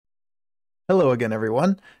Hello again,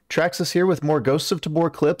 everyone. Traxxas here with more Ghosts of Tabor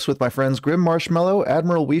clips with my friends GrimMarshmallow,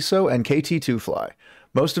 Admiral Wiso, and KT2fli.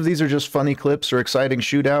 Most of these are just funny clips or exciting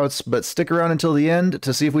shootouts, but stick around until the end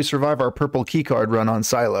to see if we survive our purple keycard run on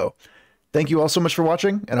Silo. Thank you all so much for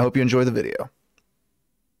watching, and I hope you enjoy the video.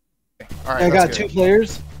 All right, I got two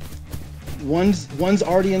players. One's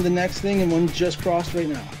already in the next thing, and one just crossed right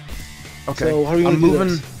now. Okay. So how are we gonna do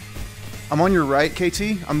this? I'm on your right,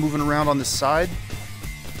 KT. I'm moving around on this side.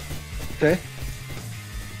 Okay.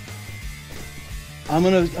 I'm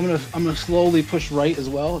gonna slowly push right as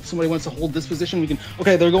well. If somebody wants to hold this position, we can.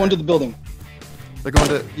 Okay, they're going to the building. They're going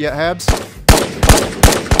to Habs.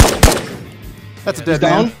 That's a dead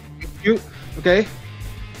down. man. Shoot. Okay.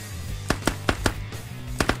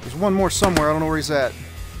 There's one more somewhere. I don't know where he's at.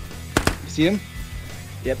 You see him?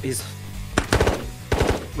 Yep, he's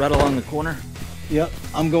right along the corner. Yep.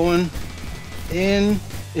 I'm going in.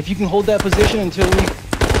 If you can hold that position until we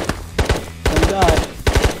don't die.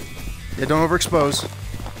 Yeah, don't overexpose.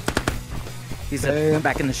 He's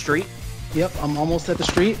back in the street. Yep, I'm almost at the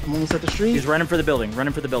street. He's running for the building.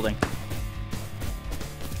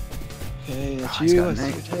 Okay, that's he's you. got I an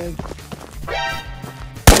see your tag.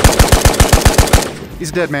 He's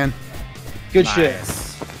a dead man. Good Nice.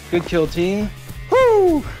 shit. Good kill, team.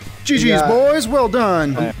 Woo! GG's, boys. Well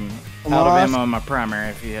done. I'm out of ammo on my primary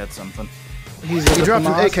if you had something. He dropped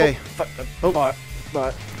an AK. Oh,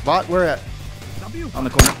 Bot, where at? on the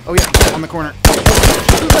corner. Oh, yeah, on the corner.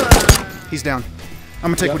 He's down.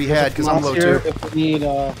 I'm going to take what he had because I'm low, too. If we need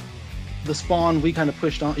the spawn, we kind of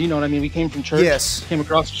pushed on. You know what I mean? We came from church. Yes. Came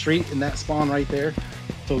across the street in that spawn right there.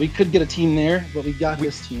 So we could get a team there, but we got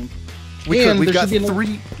this team. We've got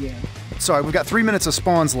three. Yeah. Sorry, we've got 3 minutes of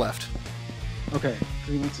spawns left. Okay,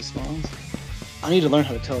 3 minutes of spawns. I need to learn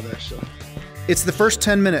how to tell that stuff. It's the first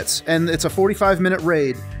 10 minutes, and it's a 45-minute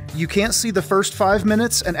raid. You can't see the first 5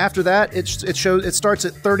 minutes, and after that, it starts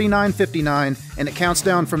at 39:59, and it counts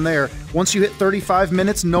down from there. Once you hit 35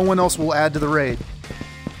 minutes, no one else will add to the raid.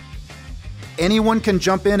 Anyone can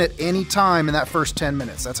jump in at any time in that first 10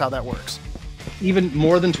 minutes. That's how that works. Even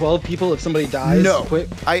more than 12 people if somebody dies? No. Quick?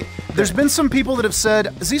 There's been some people that have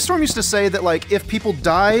said, Z-Storm used to say that, like, if people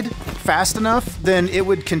died fast enough, then it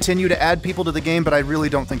would continue to add people to the game, but I really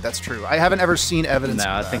don't think that's true. I haven't ever seen evidence of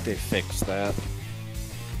that. I think they fixed that.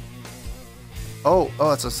 Oh,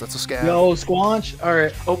 that's a scab. Yo, Squanch. All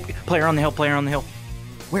right. Oh, player on the hill.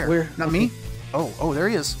 Where? Not me? Oh, there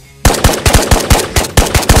he is.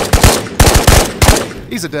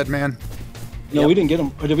 He's a dead man. No, we didn't get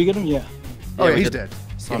him. Or did we get him? Yeah. Oh, yeah, he's dead.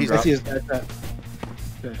 So Yeah, he's I dead. see his backpack.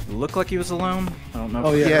 Okay. Looked like he was alone. I don't know.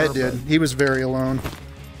 Oh, yeah. Yeah, it did. He was very alone.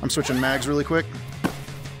 I'm switching mags really quick.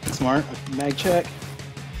 Smart. Mag check.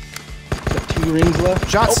 Got 2 rings left.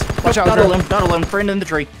 Shots! Watch out, Not Drew. alone. Not alone. Friend in the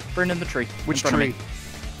tree. Which In front of tree? me.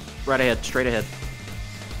 Right ahead. Straight ahead.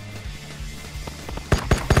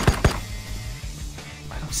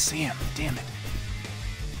 I don't see him. Damn it.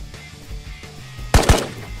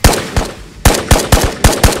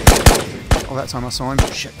 Oh, that time I saw him.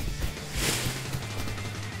 Shit.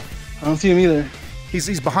 I don't see him either.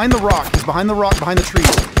 He's behind the rock. He's behind the rock, behind the trees.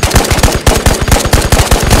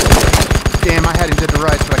 Damn, I had him dead to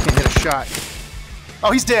rights, but I can't hit a shot.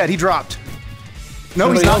 Oh, he's dead. He dropped.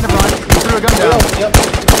 No, he's not. Never mind. He threw a gun down. Yep.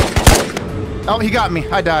 Oh, he got me.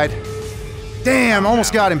 I died. Damn,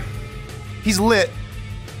 almost got him. He's lit.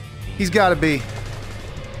 He's got to be.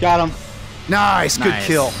 Got him. Nice. Good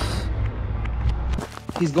kill.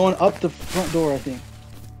 He's going up the front door, I think.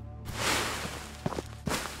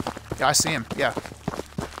 Yeah, I see him. Yeah.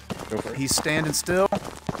 Go for it. He's standing still.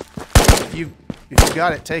 If you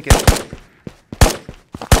got it, take it.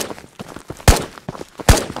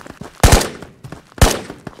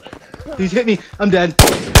 He's hit me. I'm dead.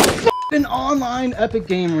 An online epic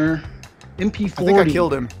gamer. MP40. I think I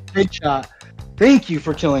killed him. Headshot. Thank you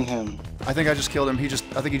for killing him. I think I just killed him. I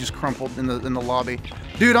think he just crumpled in the lobby.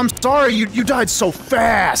 Dude, I'm sorry. You died so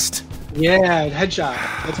fast. Yeah, headshot.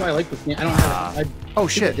 That's why I like this game. I don't have it. Oh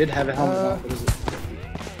shit. I did have a helmet on. What is it?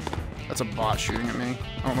 That's a bot shooting at me.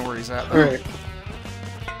 I don't know where he's at. All right.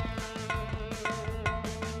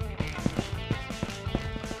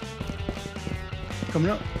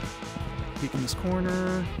 Coming up. Peeking this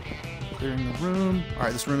corner. Clearing the room. All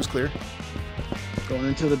right, this room is clear. Going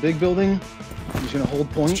into the big building. He's gonna hold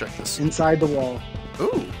point. Let's check this. Inside the wall.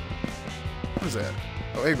 Ooh. What is that?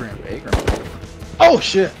 Oh, Agram. Oh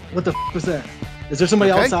shit! What the f was that? Is there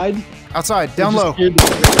somebody Okay. outside? Outside, down low.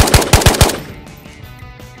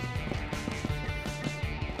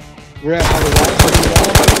 We're at the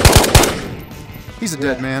wall. He's a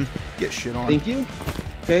dead man. Get shit on. Thank you.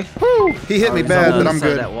 Okay. Woo! He hit me he's bad, on the but I'm other side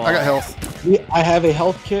of good. that wall. I got health. I have a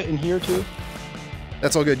health kit in here too.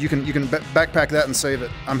 That's all good. You can backpack that and save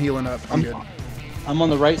it. I'm healing up. I'm good. I'm on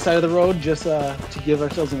the right side of the road just to give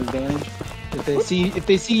ourselves an advantage. If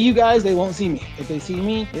they see you guys, they won't see me. If they see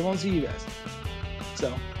me, they won't see you guys.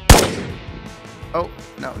 So. Oh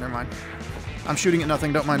no, never mind. I'm shooting at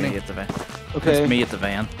nothing. Don't mind me. At the van. Okay. It's me at the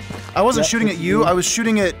van. I wasn't shooting at you. I was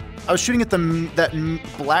shooting at that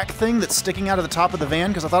black thing that's sticking out of the top of the van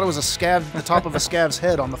because I thought it was a scav, the top of a scav's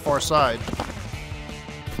head on the far side.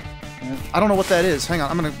 I don't know what that is. Hang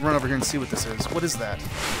on, I'm gonna run over here and see what this is. What is that?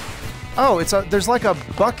 Oh, there's like a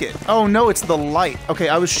bucket. Oh no, it's the light. Okay,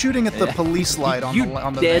 I was shooting at the police light on the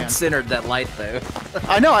van. You dead centered that light though.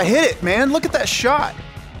 I know, I hit it, man. Look at that shot.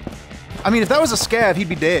 I mean, if that was a scav, he'd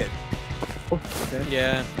be dead. Okay.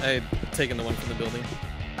 Yeah, I'd taken the one from the building.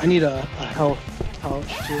 I need a health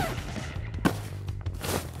pouch too.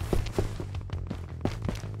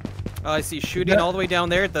 I see shooting all the way down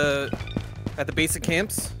there at the basic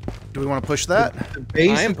camps. Do we want to push that? I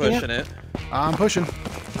am pushing it. I'm pushing.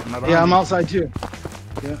 Yeah, I'm outside too.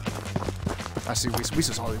 Yeah. I see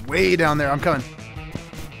Wiso's all the way way down there. I'm coming.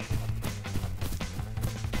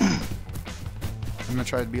 I'm gonna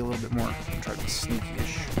try to be a little bit more. I'm gonna try to be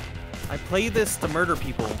sneaky-ish. I play this to murder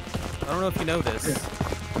people. I don't know if you know this.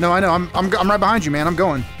 Yeah. No, I know. I'm right behind you, man. I'm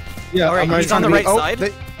going. Yeah. All right, I'm he's on the right side.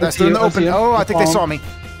 That's in the open. Oh, I think they saw me.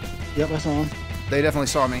 Yep, I saw him. They definitely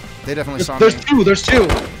saw me. They definitely saw me. There's two. There's two.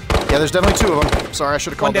 Yeah, there's definitely two of them. Sorry, I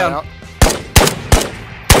should have called that out.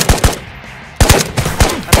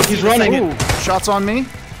 He's running. Ooh, shots on me.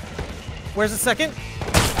 Where's the second?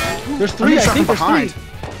 There's three. I think there's behind. three.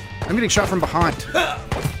 I'm getting shot from behind. I'm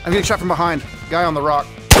getting shot from behind. Guy on the rock.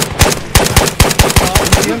 Do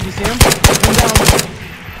you see him? Come down.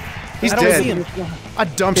 He's I don't dead. see him. I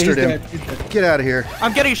dumpstered him. He's dead. Get out of here.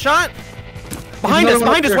 I'm getting shot. Behind us.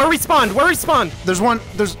 Behind us. Where we spawned. Where we spawned. There's one.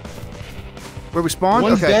 There's. Where we spawned?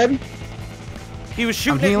 One's Okay. dead. He was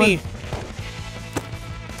shooting at me.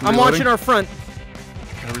 I'm Reloading. watching our front.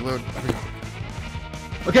 Gotta reload.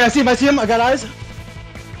 Okay, I see him. I see him. I got eyes.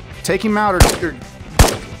 Take him out or...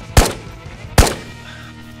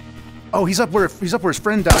 Oh, he's up where his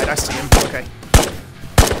friend died. I see him. Okay.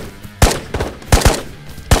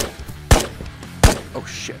 Oh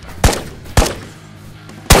shit.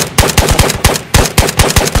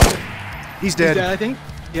 He's dead. He's dead, I think.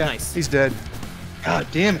 Yeah. Nice. He's dead. God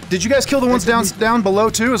damn it. Did you guys kill the ones down below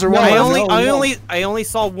too? Is there one? I only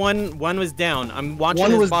saw one. One was down. I'm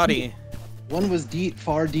watching his body. Deep. One was deep,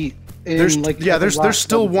 far deep. There's there's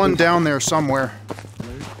still one down there somewhere.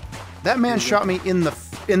 That man shot me in the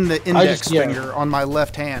index finger on my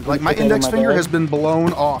left hand. Like my index finger has been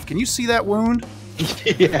blown off. Can you see that wound?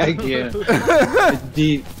 Yeah, I can. It's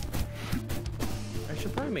deep. I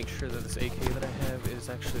should probably make sure that this AK that I have is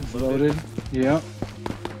actually Loaded. Yeah.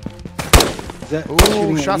 Is that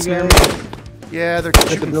ooh, shots near me. Yeah, they're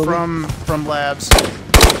shooting from labs.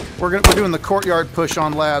 We're doing the courtyard push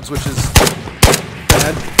on labs, which is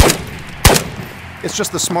bad. It's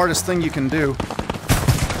just the smartest thing you can do.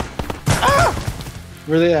 Ah!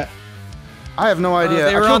 Where are they at? I have no idea.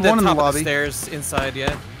 They were I killed on the one in the top of lobby. the stairs inside,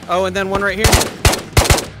 yeah. Oh, and then one right here.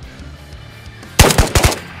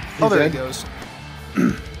 Oh, there he goes.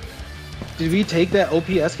 Did we take that OP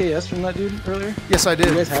SKS from that dude earlier? Yes, I did.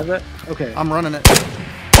 You guys have that? Okay. I'm running it.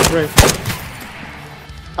 Right.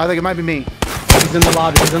 I think it might be me. He's in the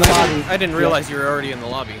lobby. He's in the lobby. I didn't realize you were already in the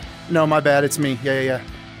lobby. No, my bad. It's me. Yeah.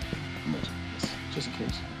 Just in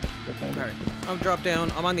case. Alright, I'll drop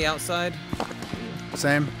down. I'm on the outside.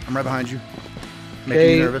 Same. I'm right behind you. Making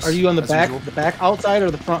me nervous. Are you on the back? Usual. The back outside or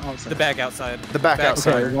the front outside? The back outside. The back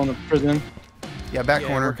outside. Okay, we're going to prison. Yeah, back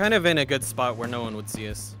corner. We're kind of in a good spot where no one would see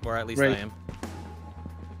us, or at least I am.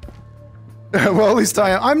 Well, at least I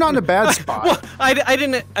am. I'm not in a bad spot. Well, I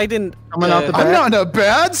didn't. Coming out the back? I'm not in a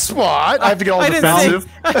bad spot. I have to get all defensive.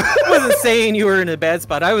 I wasn't saying you were in a bad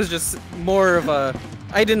spot. I was just more of a.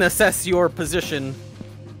 I didn't assess your position.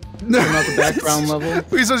 Not the background level.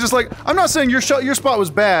 He's just like, I'm not saying your spot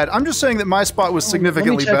was bad. I'm just saying that my spot was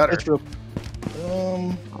significantly better. What's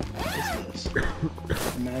this?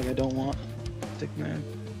 Mag I don't want. Stick mag.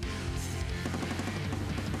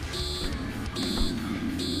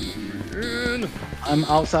 I'm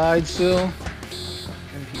outside still.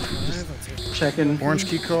 Just checking. Orange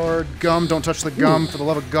key card. Gum. Don't touch the gum. For the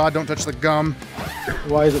love of God, don't touch the gum.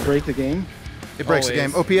 Why does it break the game? It breaks the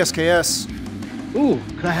game. OPSKS. Ooh,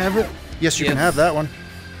 can I have it? Yes, you can have that one.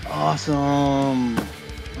 Awesome.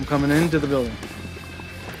 I'm coming into the building.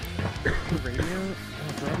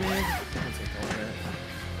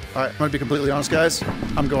 Alright, I'm gonna be completely honest, guys.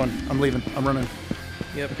 I'm going. I'm leaving. I'm running.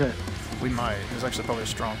 Yep. Okay. We might. There's actually probably a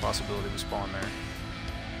strong possibility we spawn there.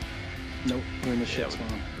 Nope. We're in the ship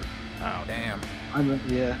spawn. Oh, damn.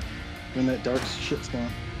 Yeah. In that dark shit spawn.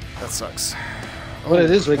 That sucks. Oh,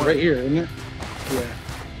 it is like right here, isn't it? Yeah.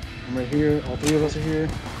 I'm right here. All three of us are here.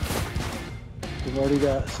 We've already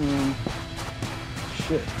got some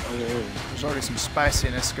shit. Oh, yeah, There's already some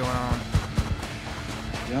spiciness going on.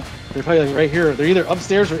 yeah. They're probably like right here. They're either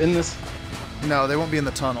upstairs or in this. No, they won't be in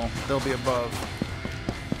the tunnel. They'll be above.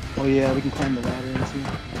 Oh yeah, we can climb the ladder and see.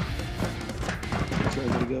 That's where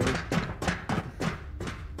everybody goes.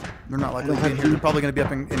 They're not likely to be in here. They're probably going to be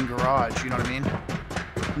up in garage. You know what I mean?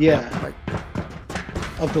 Yeah. Like,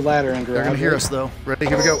 Up the ladder and garage. they're going to hear us though. Ready?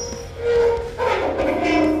 Here we go.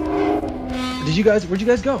 Did you guys? Where'd you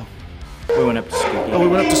guys go? We went up to Squeaky. Oh, we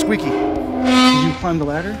went up to Squeaky. Did you climb the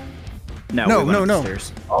ladder? No, No, we went no, up the no.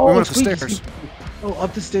 stairs. Oh, We went up the Squeaky, stairs. Squeaky. Oh,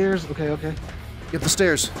 up the stairs. Okay, okay. Up the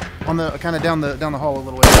stairs. On the kind of down the hall a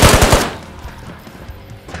little way.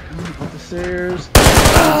 Up the stairs.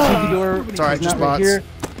 TV door. It's alright, He's just not right bots. here.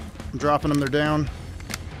 I'm dropping them. They're down.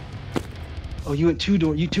 Oh, you went two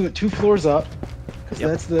went 2 floors up. Cause Yep.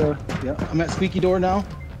 that's the. Yeah, I'm at squeaky door now.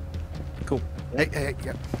 Cool. Hey,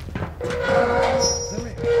 yeah.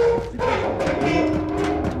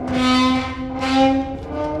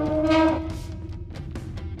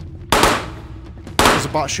 There's a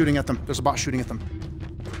bot shooting at them. There's a bot shooting at them.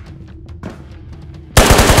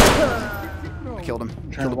 I killed him.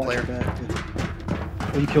 Trying Killed to a watch your player. back, too.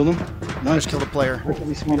 Oh, you killed him? I Nice. just killed a player.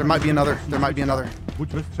 There There might be another. There might be another.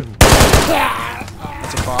 That's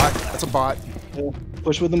a bot. That's a bot.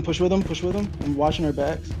 Push with them. Push with them. Push with them. I'm watching our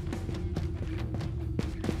backs.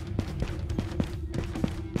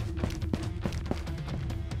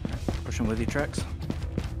 Pushing with you, Trex.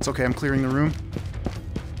 It's okay. I'm clearing the room.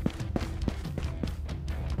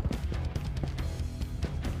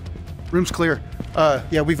 Room's clear.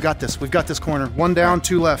 Yeah, we've got this. We've got this corner. 1 down,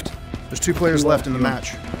 2 left. There's 2 players left in the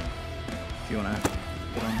match. If you want to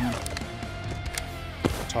get on here.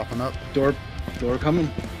 Topping up. Door coming.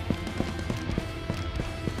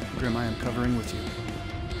 Grim, I am covering with you.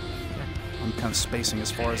 I'm kind of spacing as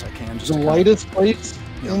far as I can. Just The to kind of- lightest place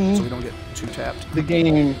yeah, in so we don't get too tapped. the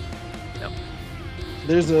game. Yep.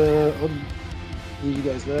 There's a. Oh, give you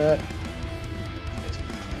guys that.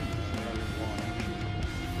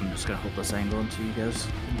 I'm just gonna hold this angle until you guys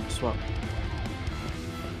can swap.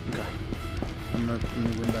 Okay. I'm gonna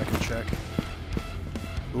run back and check.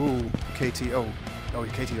 Ooh, KT. Oh,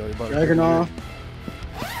 KT already bought it. Dragon off.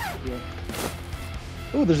 Yeah.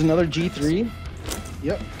 Oh, there's another G3.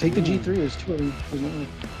 Yep, take the G3. There's 2 of them. There's another.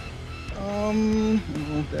 I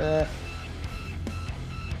don't want that.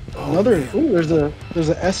 Another. Ooh, there's a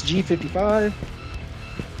SG55.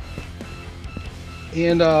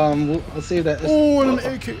 And I'll save that. Oh, and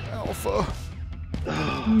an AK Alpha.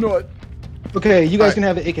 Nut. Okay, you guys Alright. can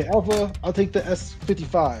have the AK Alpha. I'll take the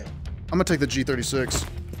S55. I'm gonna take the G36.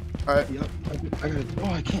 All right, Yep. I got.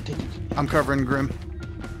 Oh, I can't take it. I'm covering Grim.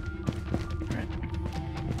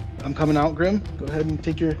 I'm coming out, Grim. Go ahead and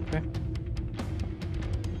take your. Okay.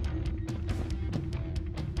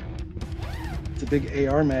 It's a big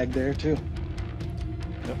AR mag there too.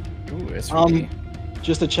 Ooh, it's really...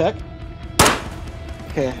 Just a check.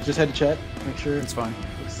 Okay, just had to check. Make sure. It's fine.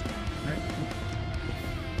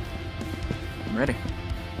 I'm ready.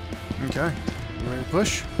 Okay, you ready to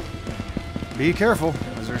push? Be careful,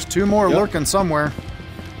 because there's 2 more Yep. lurking somewhere.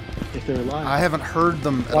 If they're alive. I haven't heard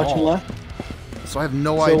them at Watching all, left. so I have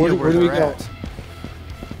no So idea where do where we they're go? at.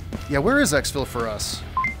 Yeah, where is exfil for us?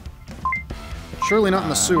 Surely not in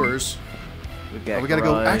the sewers. We've got We gotta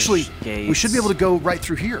go. garage, Actually, we should be able to gates. go right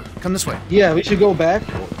through here. Come this way. Yeah, we should go back.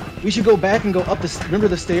 We should go back and go up the. Remember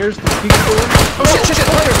the stairs? The speaker door? Oh shit!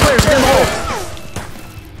 Players! Get in the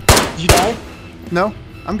hole! Did you die? No,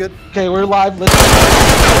 I'm good. Okay, we're live. Let's.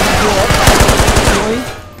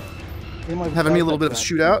 Having me a little bit of a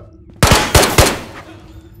shootout.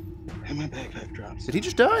 And my backpack drops. Did he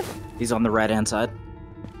just die? He's on the right hand side.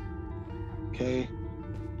 Okay.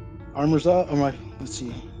 Armor's up. Oh my. Let's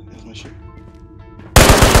see. There's my shit.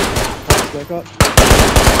 Back up.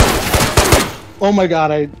 Oh my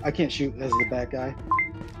god, I can't shoot as the back guy.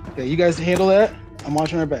 Okay, you guys handle that. I'm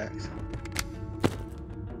watching our backs.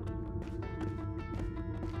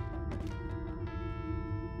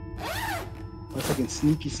 Let's like a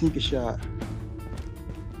sneaky shot.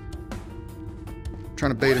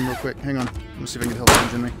 Trying to bait him real quick. Hang on. Let me see if I can get health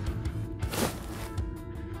engine me.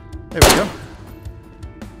 There we go.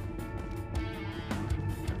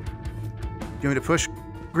 You want me to push,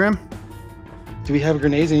 Grim? Do we have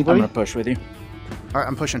grenades? I'm Anybody? gonna push with you. All right,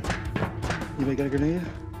 I'm pushing. Anybody got a grenade?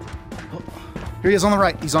 Here he is on the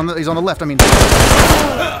right. He's on the left. I mean,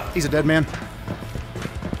 he's a dead man.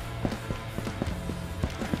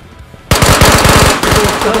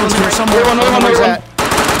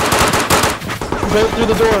 through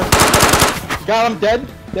the door. Got him, dead.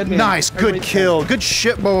 Dead man. Nice, good Everybody's kill. Good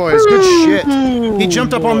shit, boys. Good shit. He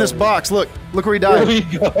jumped up on this box. Look where he dead. There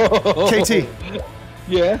died. we go. KT.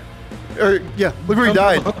 Yeah. Yeah, look where he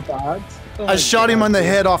died. Oh I shot him on the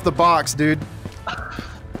head off the box, dude.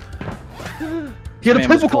 He had a Man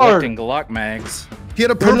was purple card. collecting Glock mags. He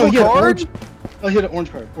had a No, purple he had an card? orange- Oh, he had an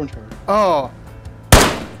orange card. Orange card. Oh,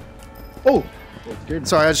 Oh. Oh, scared me.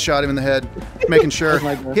 sorry, I just shot him in the head, making sure. That's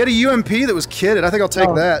my gun. He had a UMP that was kitted. I think I'll take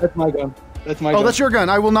Oh, that. That's my gun. That's my gun. Oh, that's your gun.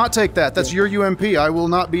 I will not take that. That's your UMP. I will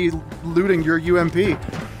not be looting your UMP.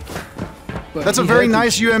 But That's a he very had to-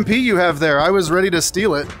 nice UMP you have there. I was ready to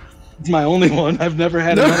steal it. It's my only one. I've never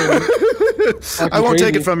had another one. I won't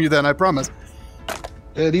take crazy. it from you then, I promise.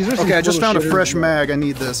 These are some Okay, I just little found a shitters, fresh bro. mag. I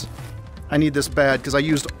need this. I need this bad because I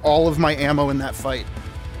used all of my ammo in that fight.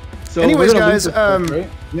 So Anyways, we're gonna guys, lose this stuff, right?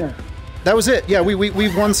 Yeah. That was it. Yeah,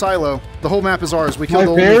 we've won Silo. The whole map is ours. We killed My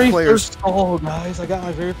all very the players. first skull, guys. I got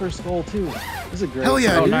my very first skull too. This is great. Hell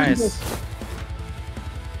yeah, Oh, dude. nice.